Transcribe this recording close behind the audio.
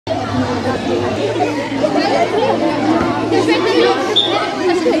Divya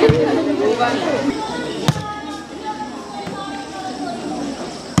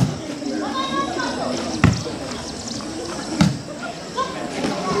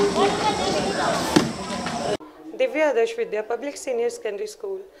Adarsh Public Senior Secondary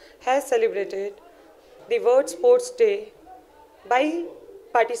School has celebrated the World Sports Day by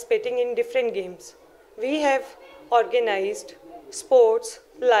participating in different games. We have organized sports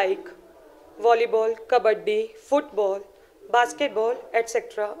like volleyball, kabaddi, football, basketball,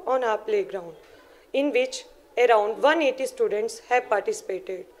 etc. on our playground, in which around 180 students have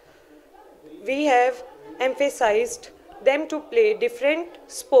participated. We have emphasized them to play different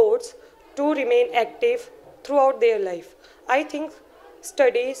sports to remain active throughout their life. I think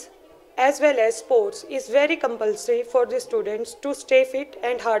studies as well as sports is very compulsory for the students to stay fit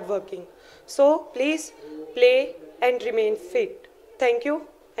and hardworking. So please play and remain fit. Thank you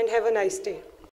and have a nice day.